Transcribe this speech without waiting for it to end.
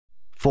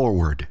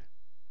Foreword.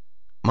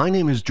 My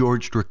name is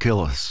George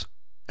Trachilis,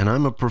 and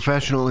I'm a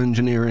professional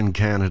engineer in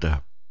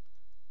Canada.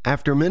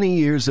 After many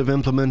years of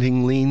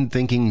implementing lean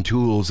thinking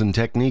tools and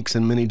techniques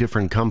in many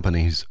different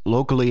companies,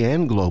 locally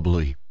and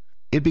globally,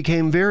 it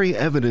became very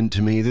evident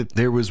to me that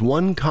there was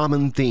one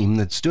common theme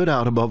that stood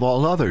out above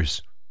all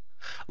others.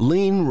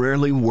 Lean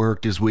rarely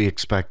worked as we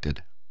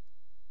expected.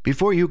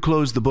 Before you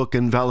close the book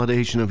in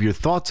validation of your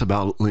thoughts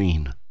about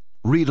lean,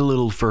 read a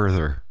little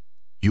further.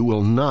 You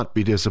will not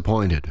be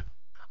disappointed.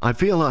 I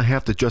feel I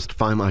have to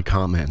justify my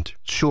comment.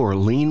 Sure,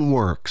 lean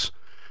works,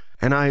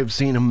 and I have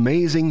seen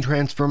amazing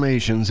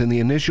transformations in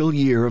the initial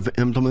year of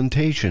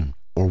implementation,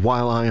 or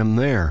while I am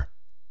there.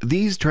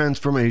 These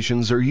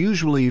transformations are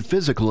usually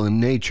physical in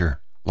nature,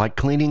 like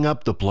cleaning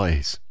up the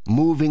place,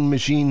 moving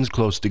machines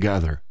close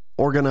together,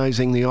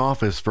 organizing the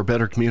office for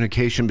better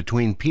communication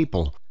between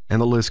people,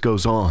 and the list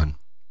goes on.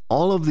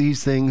 All of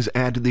these things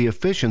add to the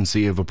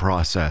efficiency of a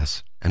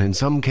process, and in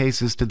some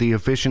cases to the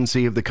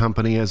efficiency of the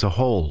company as a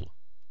whole.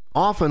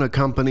 Often a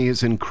company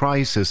is in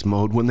crisis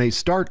mode when they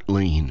start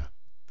lean.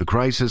 The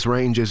crisis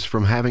ranges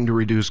from having to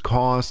reduce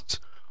costs,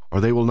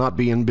 or they will not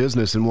be in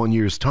business in 1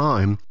 year's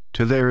time,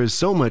 to there is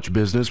so much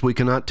business we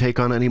cannot take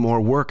on any more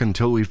work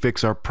until we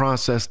fix our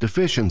process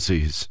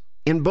deficiencies.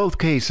 In both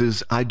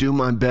cases, I do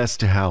my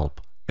best to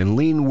help, and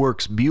lean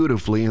works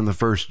beautifully in the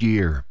first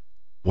year.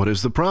 What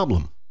is the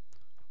problem?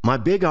 My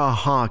big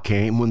aha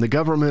came when the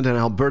government in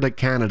Alberta,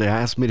 Canada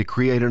asked me to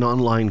create an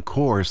online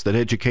course that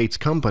educates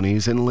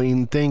companies in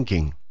lean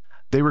thinking.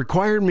 They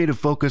required me to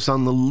focus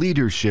on the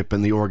leadership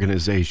in the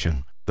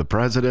organization, the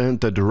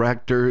president, the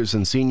directors,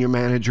 and senior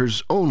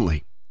managers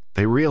only.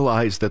 They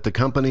realized that the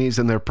companies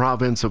in their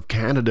province of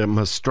Canada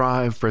must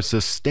strive for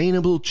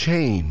sustainable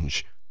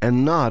change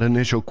and not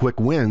initial quick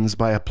wins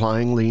by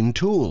applying lean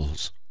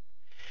tools.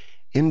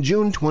 In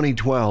June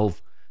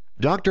 2012,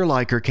 Dr.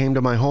 Liker came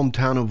to my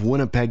hometown of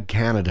Winnipeg,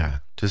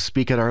 Canada, to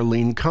speak at our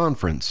lean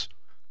conference.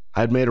 I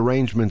had made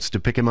arrangements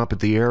to pick him up at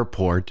the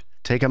airport,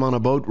 take him on a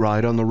boat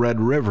ride on the Red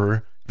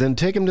River, then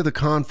take him to the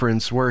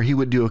conference where he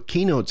would do a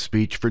keynote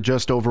speech for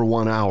just over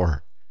 1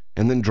 hour,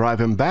 and then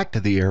drive him back to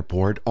the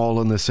airport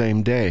all in the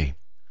same day.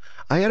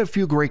 I had a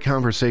few great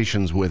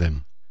conversations with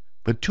him,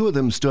 but 2 of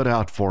them stood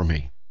out for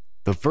me.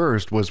 The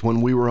first was when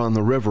we were on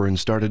the river and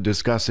started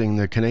discussing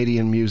the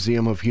Canadian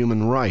Museum of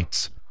Human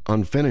Rights,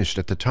 unfinished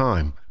at the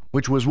time,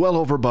 which was well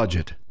over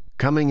budget,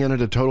 coming in at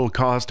a total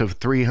cost of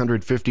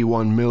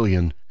 $351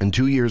 million and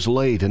 2 years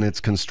late in its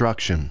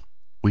construction.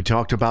 We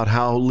talked about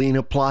how lean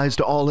applies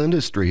to all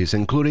industries,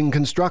 including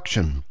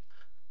construction.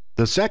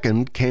 The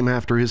second came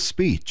after his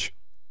speech.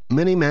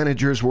 Many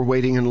managers were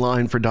waiting in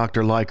line for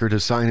Dr. Liker to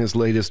sign his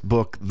latest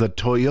book, The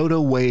Toyota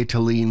Way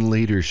to Lean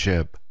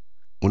Leadership.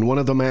 When one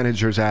of the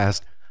managers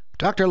asked,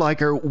 "Dr.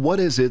 Liker, what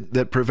is it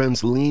that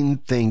prevents lean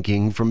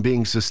thinking from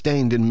being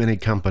sustained in many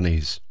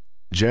companies?"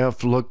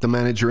 Jeff looked the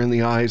manager in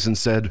the eyes and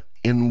said,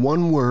 in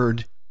one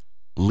word,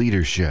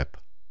 leadership.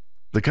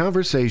 The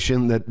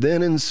conversation that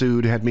then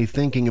ensued had me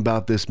thinking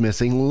about this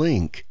missing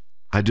link.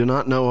 I do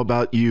not know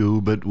about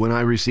you, but when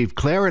I receive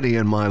clarity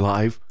in my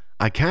life,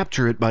 I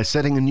capture it by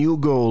setting a new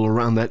goal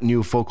around that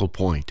new focal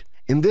point.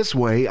 In this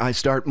way, I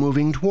start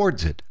moving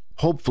towards it,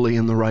 hopefully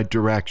in the right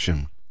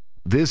direction.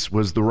 This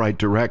was the right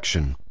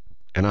direction,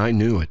 and I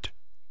knew it.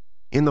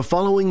 In the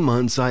following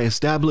months, I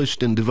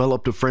established and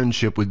developed a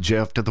friendship with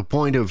Jeff to the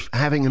point of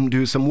having him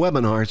do some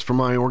webinars for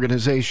my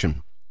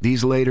organization.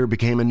 These later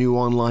became a new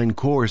online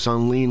course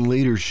on lean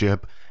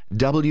leadership,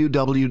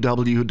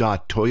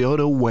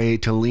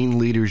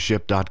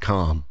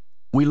 www.toyotawaytoleanleadership.com.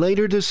 We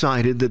later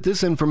decided that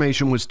this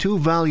information was too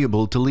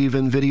valuable to leave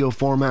in video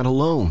format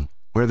alone,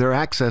 where their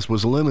access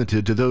was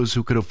limited to those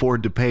who could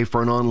afford to pay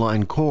for an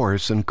online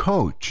course and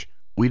coach.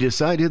 We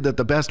decided that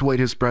the best way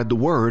to spread the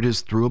word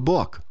is through a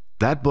book.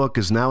 That book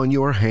is now in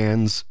your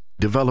hands,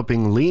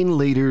 Developing Lean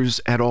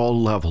Leaders at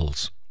All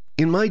Levels.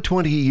 In my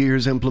 20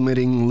 years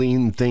implementing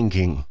lean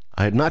thinking,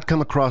 I had not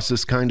come across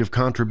this kind of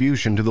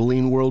contribution to the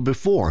lean world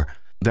before.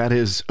 That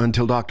is,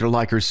 until Dr.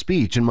 Liker's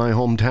speech in my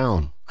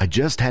hometown. I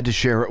just had to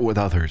share it with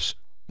others.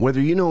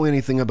 Whether you know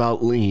anything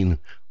about lean,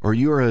 or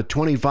you're a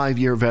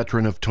 25-year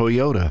veteran of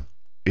Toyota,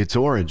 its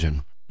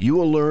origin, you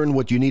will learn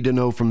what you need to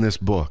know from this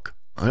book.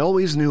 I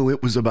always knew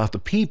it was about the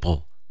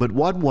people, but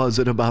what was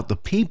it about the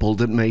people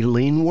that made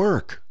lean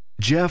work?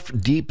 Jeff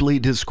deeply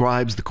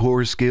describes the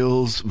core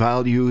skills,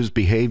 values,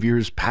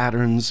 behaviors,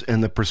 patterns,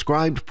 and the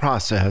prescribed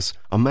process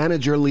a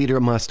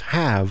manager-leader must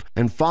have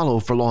and follow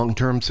for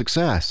long-term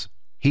success.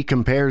 He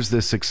compares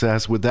this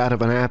success with that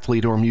of an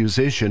athlete or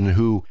musician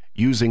who,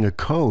 using a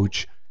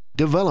coach,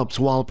 develops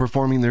while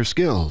performing their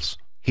skills.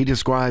 He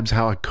describes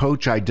how a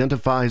coach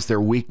identifies their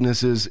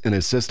weaknesses in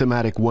a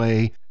systematic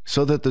way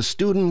so that the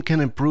student can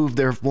improve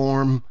their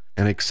form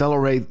and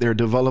accelerate their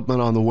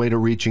development on the way to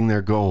reaching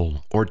their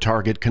goal or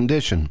target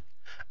condition.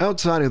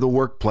 Outside of the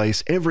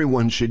workplace,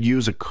 everyone should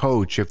use a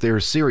coach if they are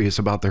serious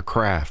about their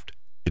craft.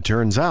 It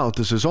turns out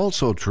this is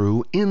also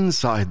true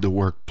inside the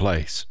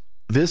workplace.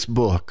 This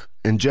book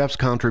and Jeff's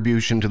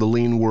contribution to the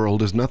lean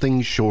world is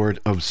nothing short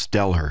of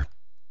stellar.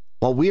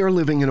 While we are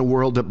living in a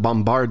world that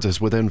bombards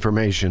us with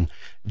information,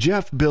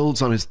 Jeff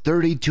builds on his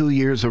 32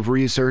 years of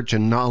research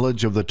and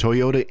knowledge of the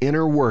Toyota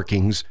inner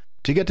workings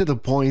to get to the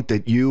point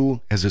that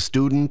you, as a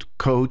student,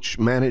 coach,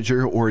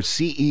 manager, or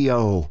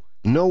CEO,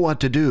 know what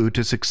to do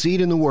to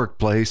succeed in the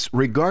workplace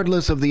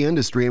regardless of the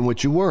industry in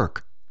which you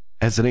work.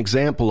 As an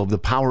example of the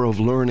power of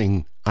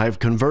learning, I've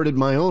converted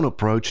my own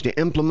approach to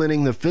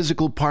implementing the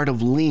physical part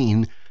of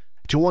lean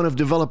to one of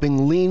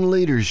developing lean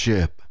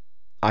leadership.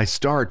 I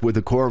start with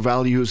the core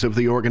values of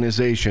the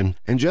organization,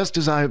 and just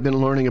as I have been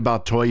learning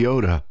about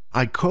Toyota,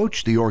 I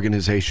coach the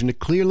organization to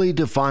clearly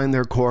define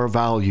their core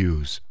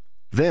values.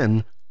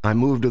 Then, I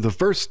move to the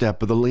first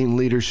step of the lean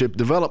leadership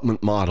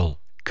development model: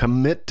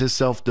 commit to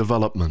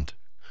self-development.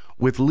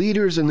 With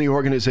leaders in the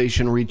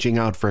organization reaching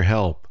out for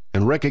help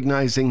and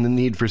recognizing the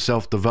need for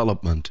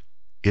self-development,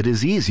 it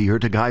is easier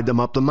to guide them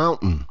up the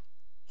mountain.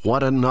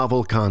 What a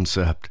novel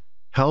concept.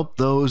 Help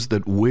those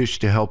that wish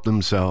to help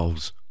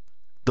themselves.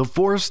 The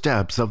 4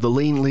 steps of the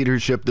Lean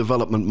Leadership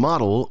Development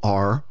Model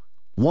are: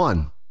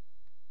 1.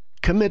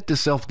 Commit to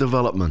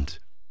self-development.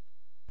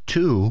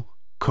 2.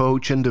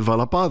 Coach and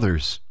develop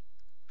others.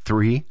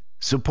 3.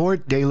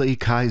 Support daily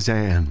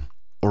Kaizen,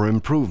 or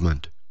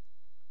improvement.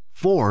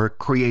 4.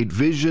 Create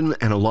vision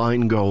and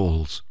align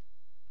goals.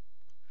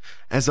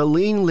 As a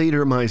lean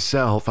leader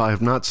myself, I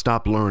have not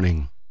stopped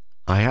learning.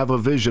 I have a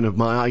vision of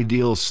my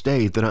ideal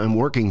state that I am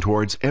working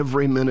towards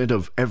every minute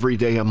of every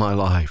day of my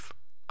life.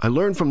 I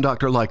learned from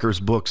Dr. Leiker's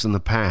books in the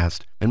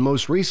past, and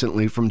most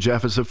recently from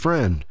Jeff as a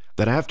friend,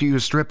 that after you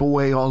strip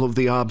away all of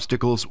the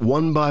obstacles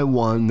one by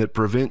one that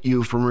prevent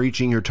you from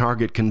reaching your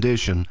target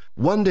condition,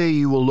 one day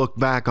you will look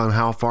back on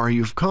how far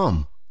you've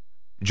come.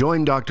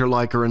 Join Dr.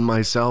 Leiker and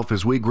myself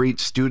as we greet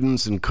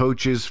students and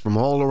coaches from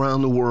all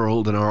around the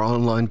world in our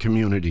online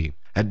community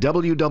at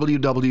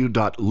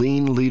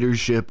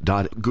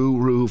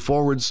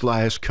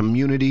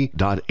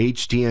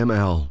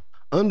www.leanleadership.guru/community.html.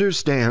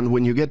 Understand,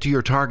 when you get to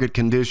your target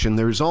condition,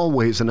 there's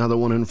always another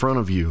one in front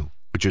of you,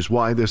 which is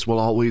why this will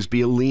always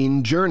be a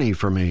lean journey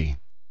for me.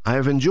 I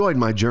have enjoyed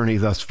my journey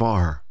thus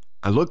far.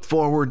 I look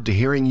forward to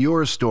hearing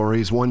your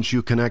stories once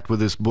you connect with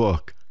this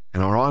book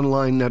and our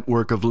online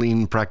network of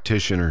lean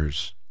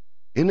practitioners.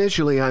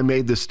 Initially, I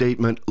made the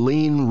statement,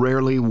 lean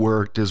rarely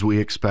worked as we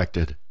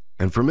expected.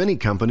 And for many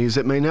companies,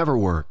 it may never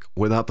work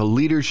without the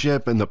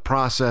leadership and the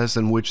process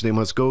in which they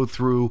must go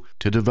through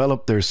to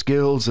develop their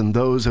skills and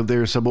those of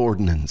their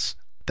subordinates.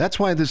 That's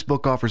why this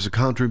book offers a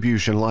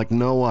contribution like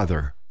no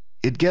other.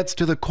 It gets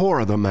to the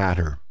core of the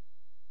matter.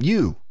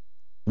 You.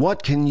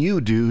 What can you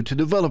do to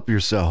develop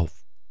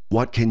yourself?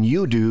 What can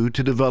you do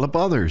to develop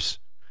others?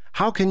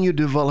 How can you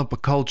develop a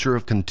culture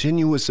of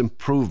continuous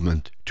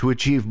improvement to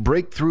achieve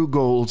breakthrough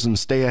goals and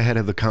stay ahead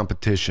of the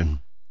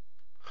competition?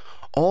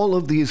 All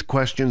of these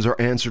questions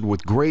are answered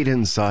with great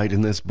insight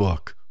in this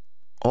book.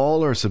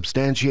 All are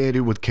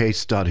substantiated with case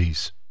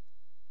studies.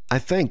 I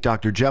thank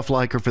Dr. Jeff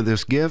Leiker for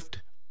this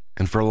gift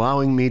and for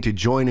allowing me to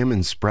join him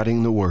in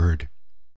spreading the word.